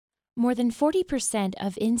More than 40%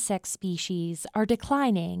 of insect species are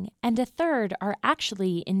declining, and a third are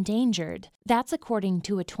actually endangered. That's according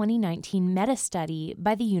to a 2019 meta-study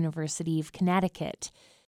by the University of Connecticut.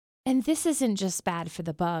 And this isn't just bad for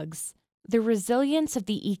the bugs. The resilience of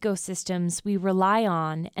the ecosystems we rely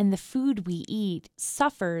on and the food we eat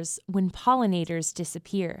suffers when pollinators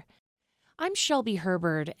disappear. I'm Shelby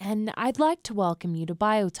Herbert, and I'd like to welcome you to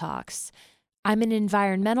BioTalks. I'm an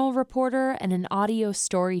environmental reporter and an audio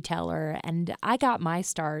storyteller, and I got my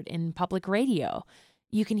start in public radio.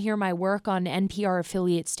 You can hear my work on NPR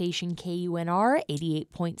affiliate station KUNR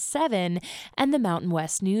 88.7 and the Mountain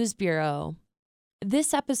West News Bureau.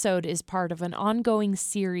 This episode is part of an ongoing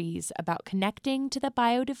series about connecting to the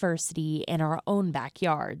biodiversity in our own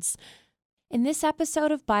backyards. In this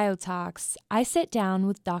episode of BioTalks, I sit down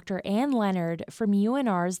with Dr. Ann Leonard from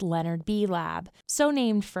UNR'S Leonard Bee Lab, so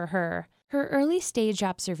named for her. Her early-stage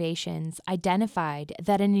observations identified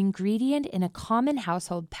that an ingredient in a common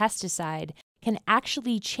household pesticide can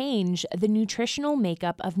actually change the nutritional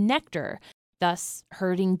makeup of nectar, thus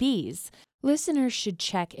hurting bees. Listeners should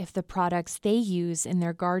check if the products they use in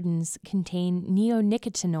their gardens contain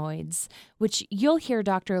neonicotinoids, which you'll hear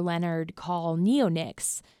Dr. Leonard call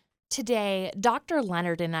Neonics. Today, Dr.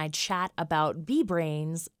 Leonard and I chat about bee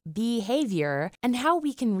brains, behavior, and how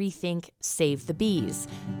we can rethink Save the Bees.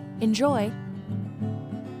 Enjoy!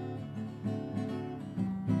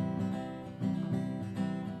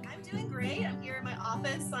 I'm doing great. I'm here in my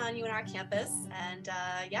office on UNR campus, and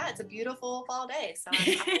it's a beautiful fall day, so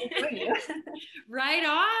I'm happy to join you. Right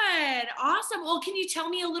on. Awesome. Well, can you tell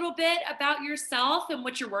me a little bit about yourself and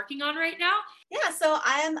what you're working on right now? Yeah, so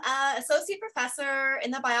I'm an associate professor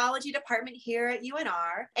in the biology department here at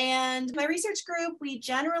UNR, and my research group, we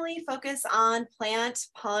generally focus on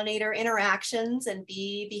plant-pollinator interactions and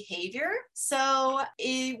bee behavior. So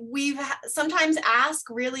we've sometimes asked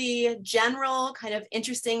really general, kind of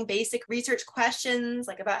interesting, basic research questions,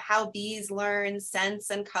 like about how bees learn scents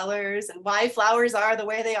and colors and why flowers are the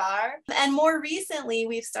way they are. And more recently,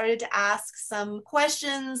 we've started to ask some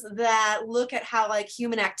questions that look at how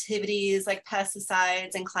human activities like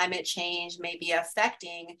pesticides and climate change may be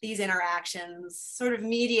affecting these interactions, sort of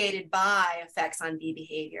mediated by effects on bee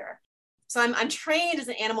behavior. So I'm trained as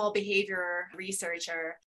an animal behavior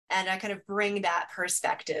researcher, and I kind of bring that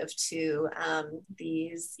perspective to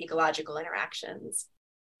these ecological interactions.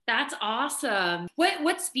 That's awesome.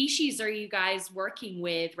 What species are you guys working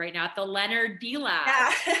with right now at the Leonard Bee Lab?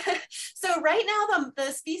 Yeah. So right now,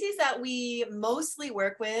 the species that we mostly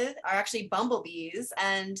work with are actually bumblebees.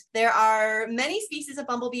 And there are many species of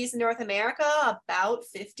bumblebees in North America, about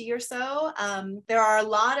 50 or so. There are a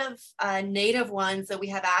lot of native ones that we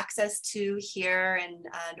have access to here in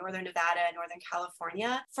Northern Nevada and Northern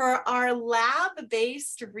California. For our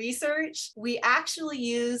lab-based research, we actually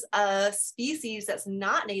use a species that's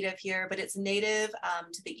not native here, but it's native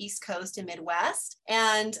to the East Coast and Midwest.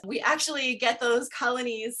 And we actually get those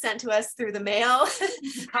colonies sent to us through the mail,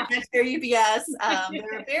 through UPS.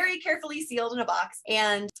 They're very carefully sealed in a box.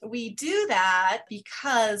 And we do that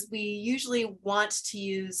because we usually want to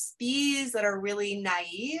use bees that are really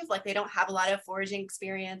naive, like they don't have a lot of foraging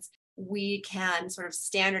experience. We can sort of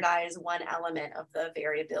standardize one element of the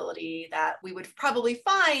variability that we would probably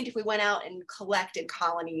find if we went out and collected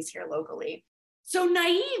colonies here locally. So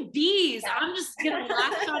naive bees, Yeah. I'm just going to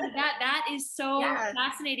latch on to that. That is so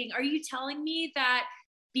fascinating. Are you telling me that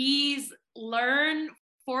bees learn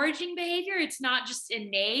foraging behavior? It's not just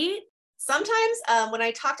innate? Sometimes when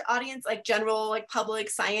I talk to audience, general, public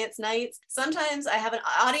science nights, sometimes I have an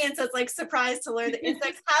audience that's surprised to learn that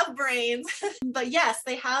insects have brains. But yes,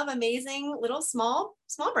 they have amazing little small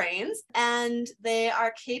brains, and they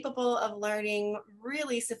are capable of learning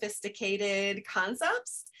really sophisticated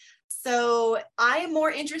concepts. So I'm more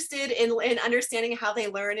interested in understanding how they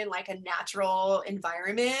learn in a natural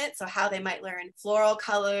environment. So how they might learn floral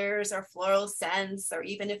colors or floral scents, or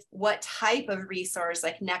even what type of resource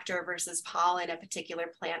like nectar versus pollen a particular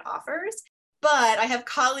plant offers. But I have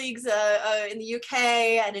colleagues in the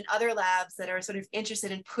UK and in other labs that are sort of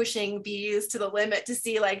interested in pushing bees to the limit to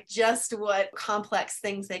see just what complex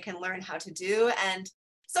things they can learn how to do. And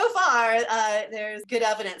so far, there's good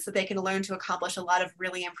evidence that they can learn to accomplish a lot of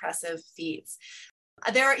really impressive feats.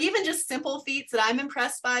 There are even just simple feats that I'm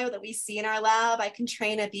impressed by that we see in our lab. I can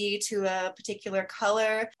train a bee to a particular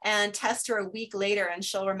color and test her a week later, and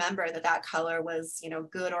she'll remember that color was,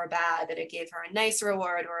 good or bad, that it gave her a nice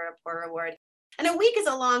reward or a poor reward. And a week is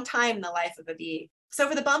a long time in the life of a bee. So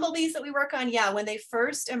for the bumblebees that we work on, when they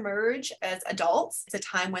first emerge as adults, it's a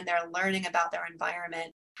time when they're learning about their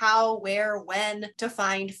environment, how, where, when to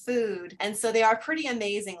find food. And so they are pretty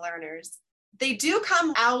amazing learners. They do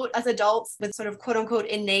come out as adults with sort of quote unquote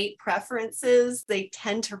innate preferences. They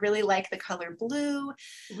tend to really like the color blue.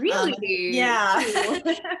 Really? Yeah.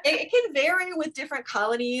 It can vary with different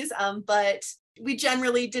colonies, but we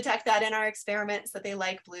generally detect that in our experiments that they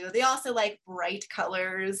like blue. They also like bright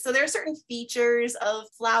colors. So there are certain features of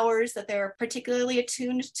flowers that they're particularly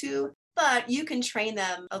attuned to. But you can train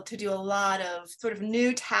them to do a lot of sort of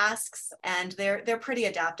new tasks, and they're pretty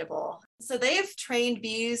adaptable. So they've trained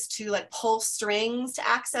bees to like pull strings to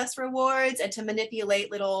access rewards and to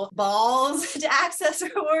manipulate little balls to access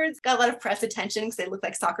rewards. Got a lot of press attention because they look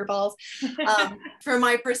like soccer balls. For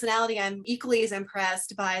my personality, I'm equally as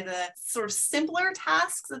impressed by the sort of simpler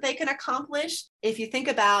tasks that they can accomplish. If you think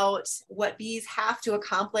about what bees have to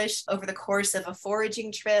accomplish over the course of a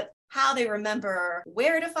foraging trip, how they remember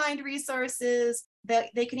where to find resources, that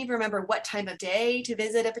they can even remember what time of day to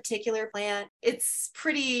visit a particular plant. It's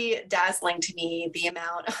pretty dazzling to me, the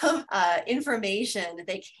amount of information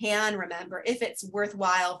they can remember if it's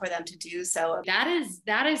worthwhile for them to do so. That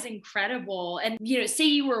is incredible. And, say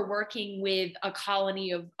you were working with a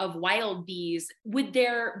colony of wild bees, would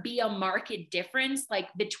there be a marked difference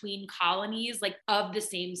like between colonies, like of the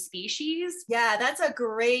same species? Yeah, that's a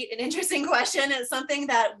great and interesting question. It's something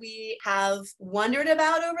that we have wondered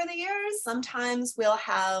about over the years. Sometimes we'll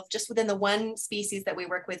have, just within the one species that we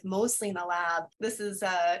work with mostly in the lab, this is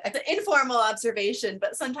an informal observation,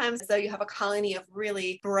 but sometimes though you have a colony of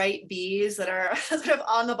really bright bees that are sort of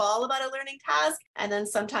on the ball about a learning task, and then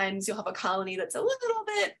sometimes you'll have a colony that's a little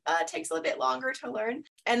bit, takes a little bit longer to learn.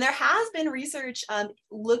 And there has been research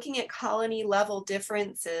looking at colony level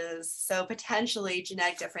differences, so potentially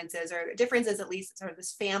genetic differences or differences at least at sort of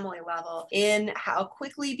this family level in how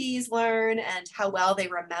quickly bees learn and how well they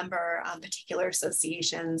remember particular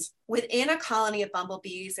associations. Within a colony of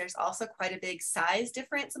bumblebees, there's also quite a big size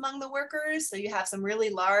difference among the workers. So you have some really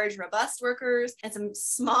large, robust workers and some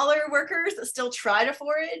smaller workers that still try to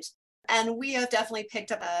forage. And we have definitely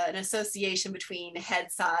picked up an association between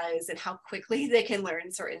head size and how quickly they can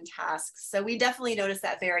learn certain tasks. So we definitely notice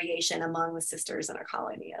that variation among the sisters in our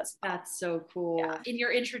colony as well. That's so cool. Yeah. In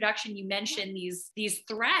your introduction, you mentioned these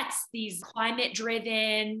threats, these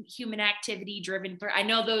climate-driven, human activity-driven threats. I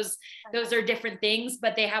know those are different things,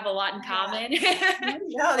 but they have a lot in common.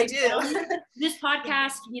 No, they do. This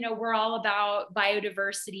podcast, we're all about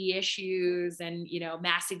biodiversity issues and,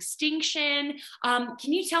 mass extinction.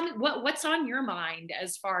 Can you tell me what's on your mind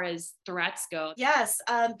as far as threats go? Yes,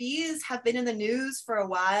 bees have been in the news for a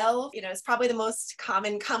while. It's probably the most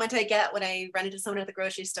common comment I get when I run into someone at the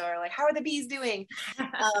grocery store, like, how are the bees doing?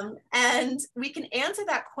 And we can answer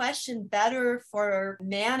that question better for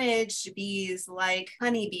managed bees like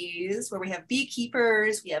honeybees, where we have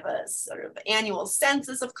beekeepers, we have a sort of annual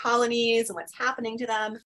census of colonies and what's happening to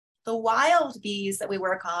them. The wild bees that we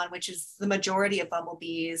work on, which is the majority of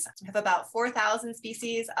bumblebees, we have about 4,000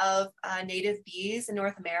 species of native bees in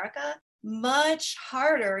North America. Much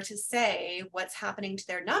harder to say what's happening to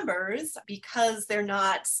their numbers because they're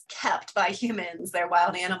not kept by humans, they're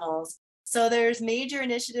wild animals. So there's major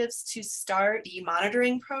initiatives to start bee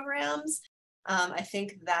monitoring programs. I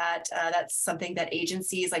think that that's something that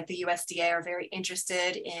agencies like the USDA are very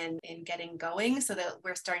interested in getting going, so that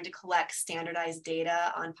we're starting to collect standardized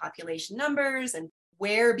data on population numbers and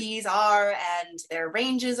where bees are, and their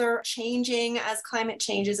ranges are changing as climate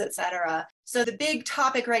changes, et cetera. So the big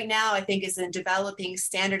topic right now, I think, is in developing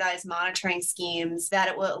standardized monitoring schemes that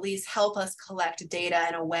it will at least help us collect data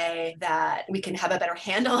in a way that we can have a better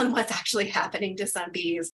handle on what's actually happening to some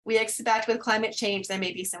bees. We expect with climate change, there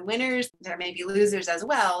may be some winners, there may be losers as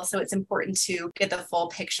well. So it's important to get the full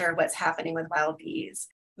picture of what's happening with wild bees.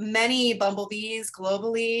 Many bumblebees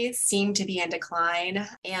globally seem to be in decline,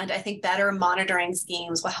 and I think better monitoring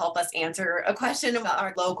schemes will help us answer a question about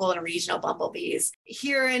our local and regional bumblebees.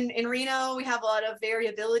 Here in Reno, we have a lot of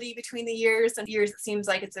variability between the years. Some years it seems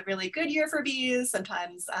like it's a really good year for bees,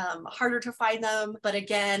 sometimes harder to find them. But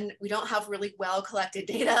again, we don't have really well collected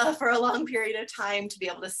data for a long period of time to be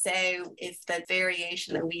able to say if the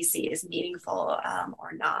variation that we see is meaningful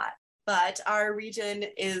or not. But our region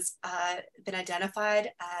is been identified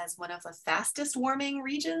as one of the fastest warming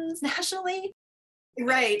regions nationally.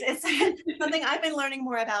 Right. It's something I've been learning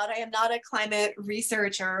more about. I am not a climate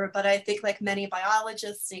researcher, but I think like many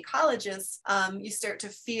biologists and ecologists, you start to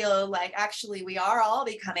feel like actually we are all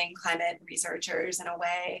becoming climate researchers in a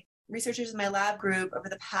way. researchers in my lab group over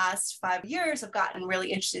the past 5 years have gotten really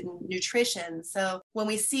interested in nutrition. So when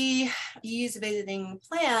we see bees visiting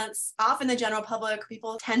plants, often the general public,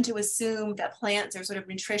 people tend to assume that plants are sort of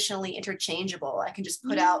nutritionally interchangeable. I can just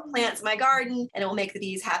put out plants in my garden and it will make the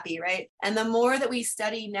bees happy, right? And the more that we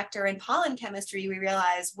study nectar and pollen chemistry, we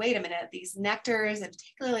realize, wait a minute, these nectars and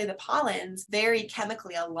particularly the pollens vary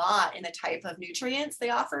chemically a lot in the type of nutrients they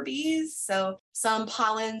offer bees. So some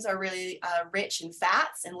pollens are really rich in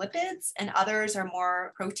fats and lipids, and others are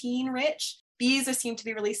more protein rich. Bees seem to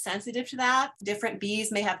be really sensitive to that. Different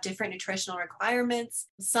bees may have different nutritional requirements.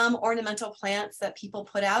 Some ornamental plants that people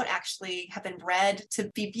put out actually have been bred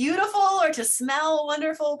to be beautiful or to smell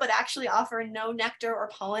wonderful, but actually offer no nectar or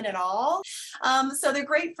pollen at all. So they're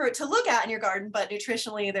great to look at in your garden, but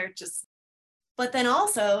nutritionally, they're just. But then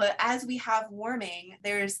also, as we have warming,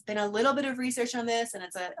 there's been a little bit of research on this, and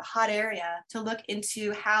it's a hot area to look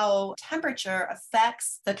into how temperature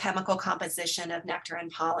affects the chemical composition of nectar and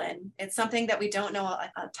pollen. It's something that we don't know a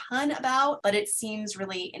ton about, but it seems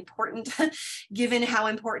really important given how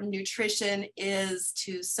important nutrition is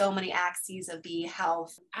to so many axes of bee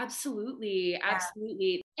health. Absolutely.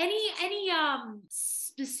 Absolutely. Any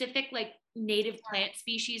specific like native plant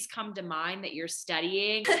species come to mind that you're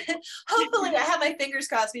studying? Hopefully, I have my fingers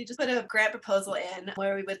crossed. We just put a grant proposal in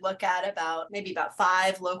where we would look at maybe about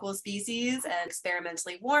 5 local species and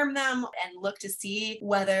experimentally warm them and look to see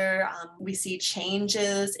whether we see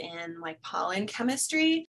changes in like pollen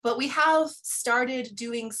chemistry. But we have started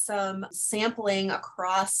doing some sampling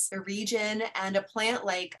across the region, and a plant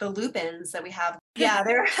like the lupins that we have. Yeah,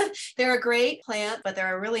 they're a great plant, but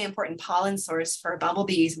they're a really important pollen source for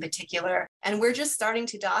bumblebees in particular. And we're just starting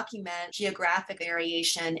to document geographic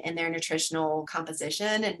variation in their nutritional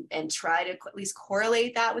composition and try to at least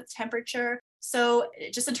correlate that with temperature. So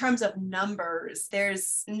just in terms of numbers,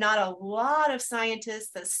 there's not a lot of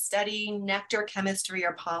scientists that study nectar chemistry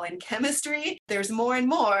or pollen chemistry. There's more and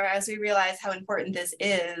more as we realize how important this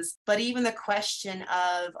is. But even the question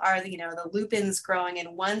of, are the lupins growing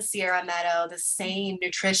in one Sierra meadow the same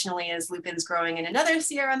nutritionally as lupins growing in another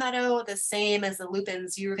Sierra meadow, the same as the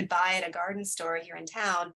lupins you could buy at a garden store here in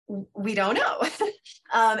town? We don't know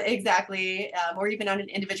exactly, or even on an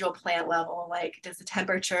individual plant level, like does the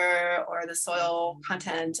temperature or the soil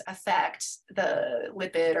content affect the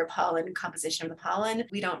lipid or pollen composition of the pollen?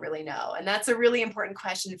 We don't really know. And that's a really important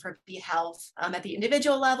question for bee health at the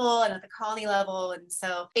individual level and at the colony level. And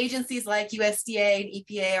so agencies like USDA and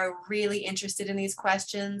EPA are really interested in these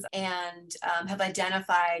questions and have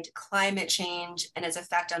identified climate change and its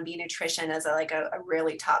effect on bee nutrition as a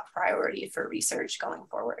really top priority for research going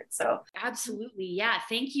forward. So absolutely. Yeah.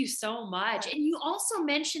 Thank you so much. And you also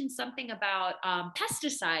mentioned something about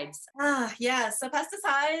pesticides. Yeah. So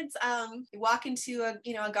pesticides, you walk into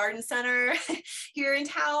a garden center here in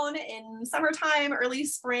town in summertime, early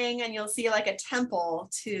spring, and you'll see like a temple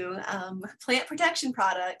to plant protection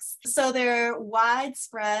products. So they're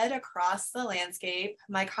widespread across the landscape.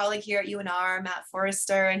 My colleague here at UNR, Matt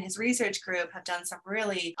Forrester, and his research group have done some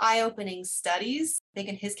really eye-opening studies. I think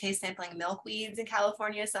in his case, sampling milkweeds in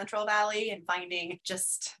California Central Valley and finding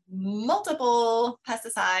just multiple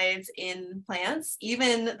pesticides in plants,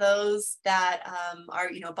 even those that are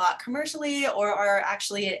bought commercially or are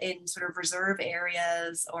actually in sort of reserve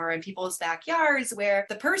areas or in people's backyards where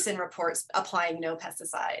the person reports applying no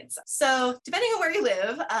pesticides. So depending on where you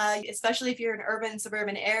live, especially if you're in an urban,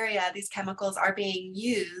 suburban area, these chemicals are being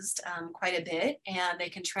used quite a bit, and they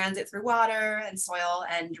can transit through water and soil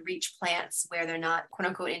and reach plants where they're not quote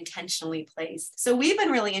unquote intentionally placed. So we've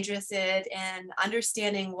been really interested in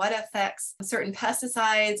understanding what affects certain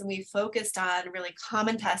pesticides, and we focused on really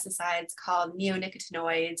common pesticides called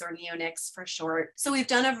neonicotinoids, or Neonics for short. So we've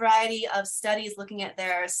done a variety of studies looking at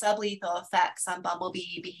their sublethal effects on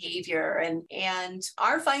bumblebee behavior, and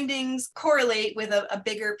our findings correlate with a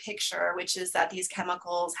bigger picture, which is that these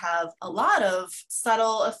chemicals have a lot of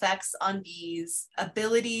subtle effects on bees,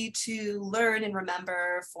 ability to learn and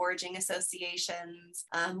remember foraging associations.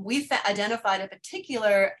 We've identified a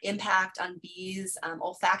particular impact on bees'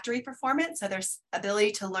 olfactory performance, so their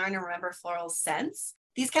ability to learn and remember floral scents.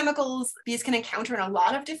 These chemicals bees can encounter in a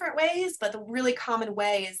lot of different ways, but the really common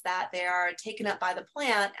way is that they are taken up by the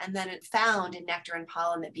plant and then found in nectar and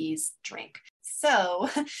pollen that bees drink. So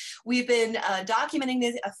we've been documenting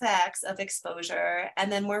the effects of exposure.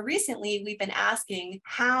 And then more recently, we've been asking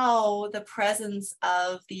how the presence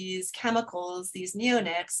of these chemicals, these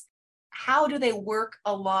neonics, how do they work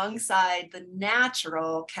alongside the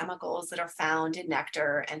natural chemicals that are found in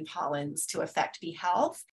nectar and pollens to affect bee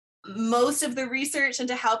health? Most of the research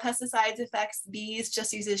into how pesticides affects bees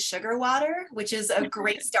just uses sugar water, which is a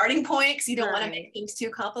great starting point because you don't want to make things too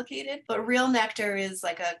complicated. But real nectar is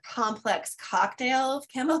like a complex cocktail of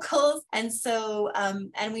chemicals. And so,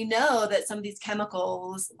 and we know that some of these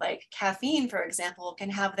chemicals, like caffeine, for example, can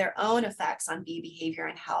have their own effects on bee behavior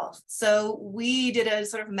and health. So we did a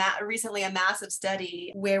sort of recently a massive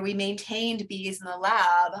study where we maintained bees in the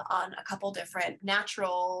lab on a couple different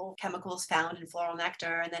natural chemicals found in floral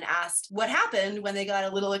nectar, and then asked what happened when they got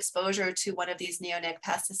a little exposure to one of these neonic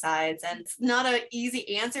pesticides. And it's not an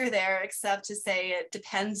easy answer there, except to say it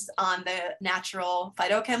depends on the natural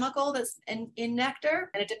phytochemical that's in nectar.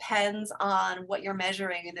 And it depends on what you're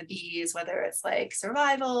measuring in the bees, whether it's like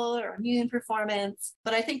survival or immune performance.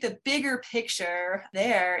 But I think the bigger picture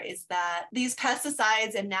there is that these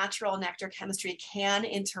pesticides and natural nectar chemistry can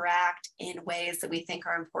interact in ways that we think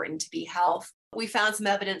are important to bee health. We found some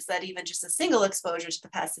evidence that even just a single exposure to the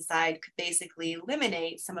pesticide could basically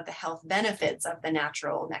eliminate some of the health benefits of the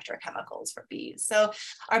natural nectar chemicals for bees. So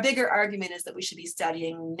our bigger argument is that we should be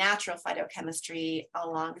studying natural phytochemistry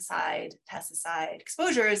alongside pesticide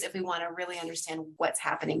exposures if we want to really understand what's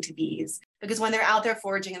happening to bees. Because when they're out there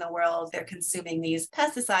foraging in the world, they're consuming these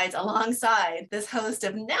pesticides alongside this host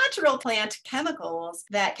of natural plant chemicals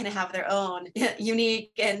that can have their own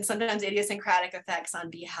unique and sometimes idiosyncratic effects on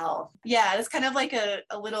bee health. Yeah, it's kind of like a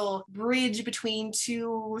little bridge between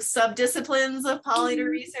two subdisciplines of pollinator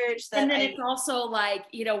research. And then it's also like,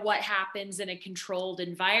 what happens in a controlled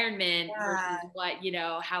environment versus what,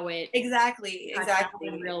 how it exactly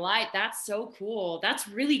in real life. That's so cool. That's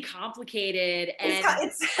really complicated.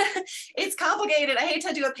 And it's complicated. I hate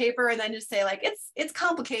to do a paper and then just say like it's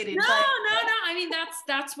complicated. No. I mean,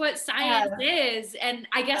 that's what science is. And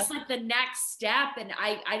I guess like the next step, and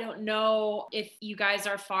I don't know if you guys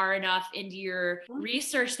are far enough into your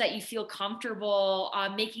research that you feel comfortable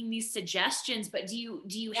making these suggestions, but do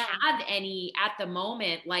you have any at the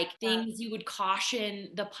moment, like things you would caution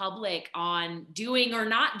the public on doing or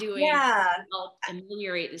not doing to help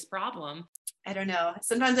ameliorate this problem? I don't know.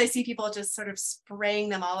 Sometimes I see people just sort of spraying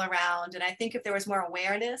them all around. And I think if there was more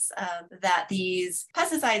awareness that these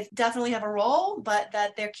pesticides definitely have a role, but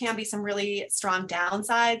that there can be some really strong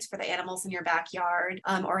downsides for the animals in your backyard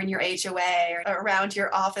or in your HOA or around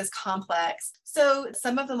your office complex. So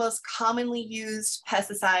some of the most commonly used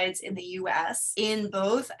pesticides in the US in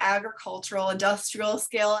both agricultural, industrial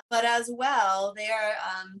scale, but as well, they are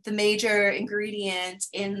the major ingredient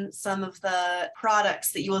in some of the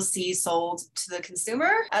products that you will see sold to the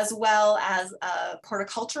consumer, as well as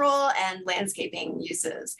horticultural and landscaping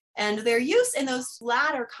uses. And their use in those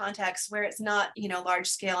latter contexts where it's not, large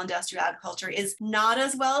scale industrial agriculture is not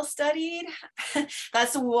as well studied.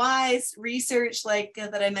 That's why research like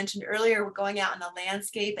that I mentioned earlier, we're going out in the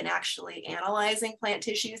landscape and actually analyzing plant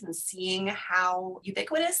tissues and seeing how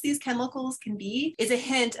ubiquitous these chemicals can be is a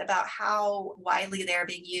hint about how widely they're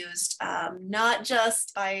being used, not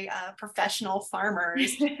just by professional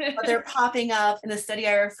farmers, but they're popping up. In the study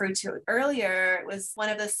I referred to earlier, it was one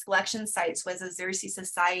of the collection sites was a Xerces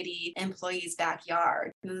Society employee's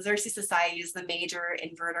backyard. And the Xerces Society is the major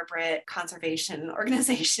invertebrate conservation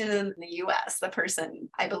organization in the US. The person,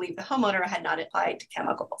 I believe the homeowner, had not applied to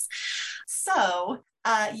chemicals. So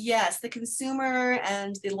yes, the consumer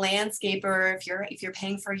and the landscaper, if you're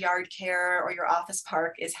paying for yard care or your office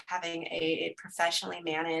park is having a professionally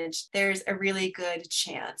managed, there's a really good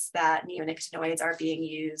chance that neonicotinoids are being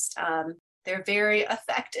used. They're very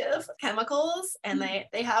effective chemicals and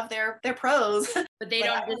they have their pros. But they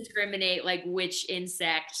don't discriminate like which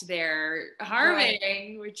insect they're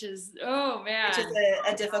harming, which is, oh man. Which is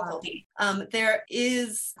a difficulty. There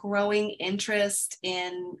is growing interest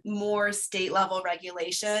in more state level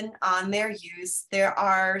regulation on their use. There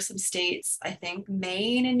are some states, I think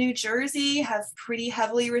Maine and New Jersey have pretty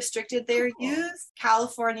heavily restricted their use.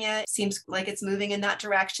 California seems like it's moving in that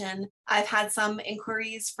direction. I've had some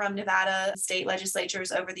inquiries from Nevada state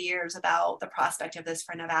legislatures over the years about the prospect of this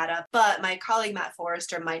for Nevada, but my colleague Matt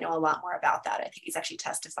Forrester might know a lot more about that. I think he's actually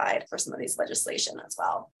testified for some of these legislation as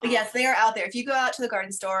well. But yes, they are out there. If you go out to the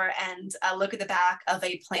garden store and look at the back of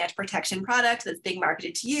a plant protection product that's being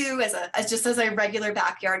marketed to you as just as a regular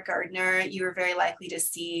backyard gardener, you are very likely to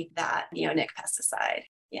see that neonic pesticide.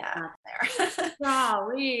 Yeah, there.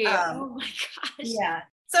 Golly. Oh my gosh. Yeah.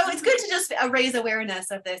 So it's good to just raise awareness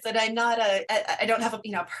of this. And I don't have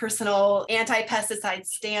a personal anti-pesticide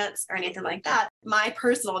stance or anything like that. My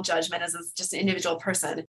personal judgment as just an individual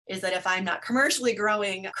person is that if I'm not commercially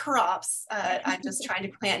growing crops, I'm just trying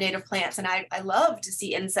to plant native plants. And I love to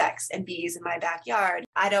see insects and bees in my backyard.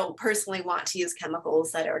 I don't personally want to use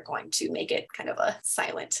chemicals that are going to make it kind of a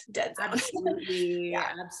silent dead zone. Absolutely.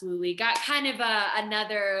 Yeah. Absolutely. Got kind of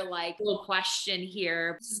another like little question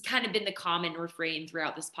here. This has kind of been the common refrain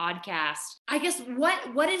throughout this podcast. I guess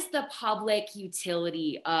what is the public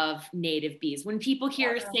utility of native bees? When people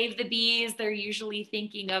hear save the bees, they're usually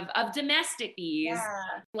thinking of domestic bees. Yeah.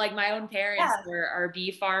 Like my own parents are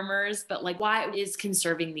bee farmers, but like why is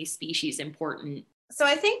conserving these species important? So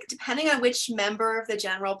I think depending on which member of the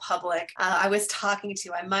general public I was talking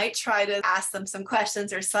to, I might try to ask them some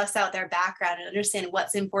questions or suss out their background and understand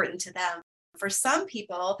what's important to them. For some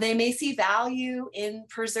people, they may see value in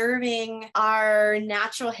preserving our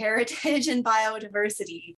natural heritage and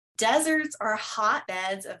biodiversity. Deserts are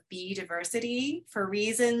hotbeds of bee diversity for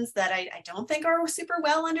reasons that I don't think are super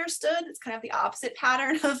well understood. It's kind of the opposite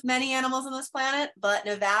pattern of many animals on this planet. But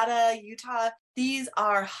Nevada, Utah, these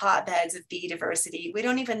are hotbeds of bee diversity. We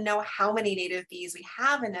don't even know how many native bees we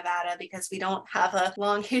have in Nevada because we don't have a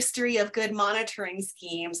long history of good monitoring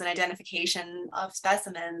schemes and identification of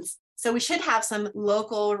specimens. So we should have some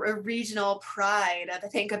local or regional pride, I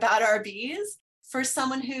think, about our bees. For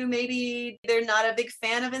someone who maybe they're not a big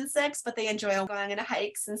fan of insects, but they enjoy going on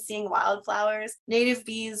hikes and seeing wildflowers, native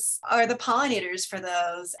bees are the pollinators for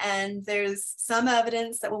those. And there's some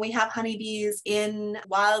evidence that when we have honeybees in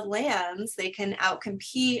wild lands, they can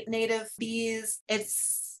outcompete native bees.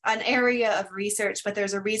 It's an area of research, but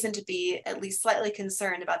there's a reason to be at least slightly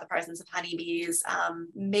concerned about the presence of honeybees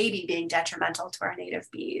maybe being detrimental to our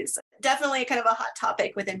native bees. Definitely kind of a hot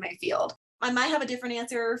topic within my field. I might have a different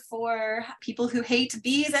answer for people who hate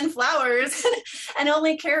bees and flowers and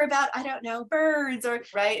only care about, I don't know, birds or,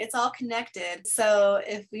 right? It's all connected. So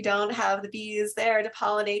if we don't have the bees there to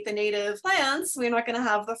pollinate the native plants, we're not going to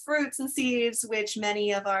have the fruits and seeds, which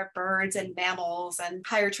many of our birds and mammals and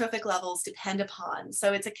higher trophic levels depend upon.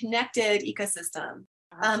 So it's a connected ecosystem.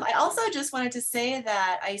 I also just wanted to say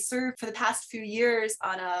that I served for the past few years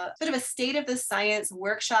on a sort of a state of the science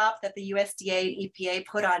workshop that the USDA and EPA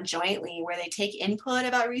put on jointly, where they take input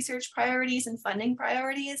about research priorities and funding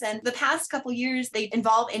priorities. And the past couple years, they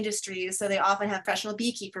involve industries. So they often have professional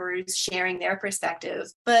beekeepers sharing their perspective.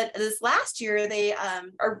 But this last year, they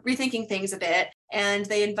are rethinking things a bit. And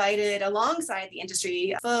they invited, alongside the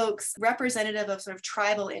industry folks, representative of sort of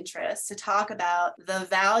tribal interests to talk about the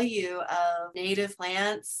value of native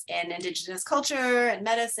plants and indigenous culture and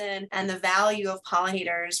medicine and the value of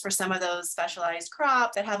pollinators for some of those specialized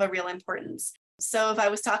crops that have a real importance. So if I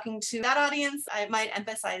was talking to that audience, I might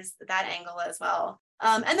emphasize that angle as well.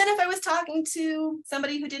 And then if I was talking to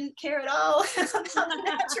somebody who didn't care at all about the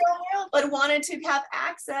natural world, but wanted to have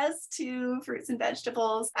access to fruits and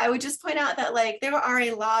vegetables, I would just point out that like there are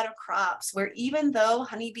a lot of crops where even though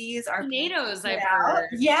honeybees are tomatoes, I've heard.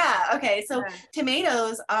 Yeah. Okay. So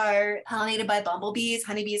tomatoes are pollinated by bumblebees.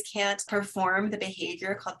 Honeybees can't perform the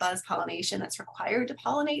behavior called buzz pollination that's required to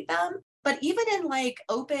pollinate them. But even in like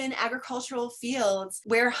open agricultural fields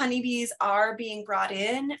where honeybees are being brought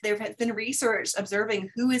in, there has been research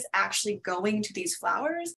observing who is actually going to these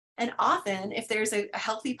flowers. And often, if there's a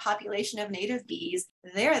healthy population of native bees,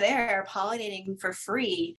 they're there pollinating for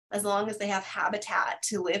free as long as they have habitat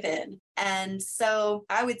to live in. And so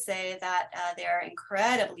I would say that they're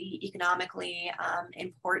incredibly economically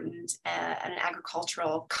important in an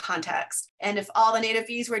agricultural context. And if all the native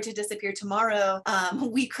bees were to disappear tomorrow,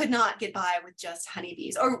 we could not get by with just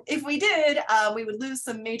honeybees. Or if we did, we would lose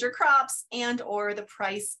some major crops and or the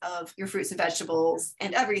price of your fruits and vegetables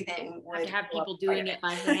and everything. Would have people doing it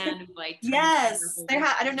by hand. Like yes,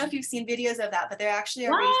 I don't know if you've seen videos of that, but they're actually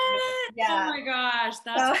what? Yeah. Oh my gosh,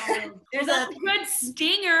 that's there's a good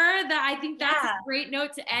stinger. That I think that's a great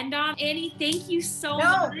note to end on. Annie, thank you so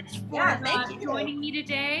much for joining me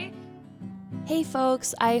today. Hey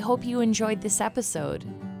folks, I hope you enjoyed this episode.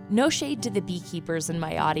 No shade to the beekeepers in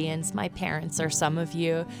my audience, my parents are some of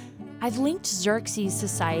you. I've linked Xerxes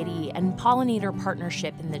Society and Pollinator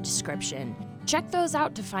Partnership in the description. Check those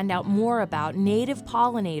out to find out more about native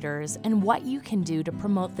pollinators and what you can do to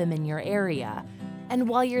promote them in your area. And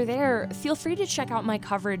while you're there, feel free to check out my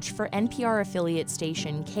coverage for NPR affiliate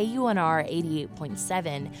station KUNR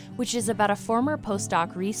 88.7, which is about a former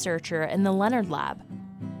postdoc researcher in the Leonard Lab.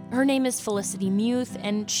 Her name is Felicity Muth,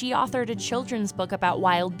 and she authored a children's book about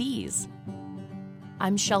wild bees.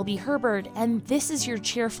 I'm Shelby Herbert, and this is your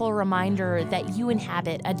cheerful reminder that you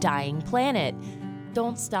inhabit a dying planet.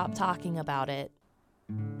 Don't stop talking about it.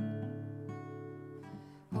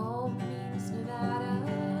 Home means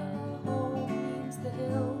Nevada, home means the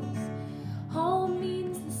hills, home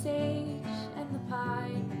means the sage and the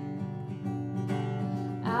pine.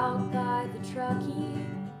 Kentucky.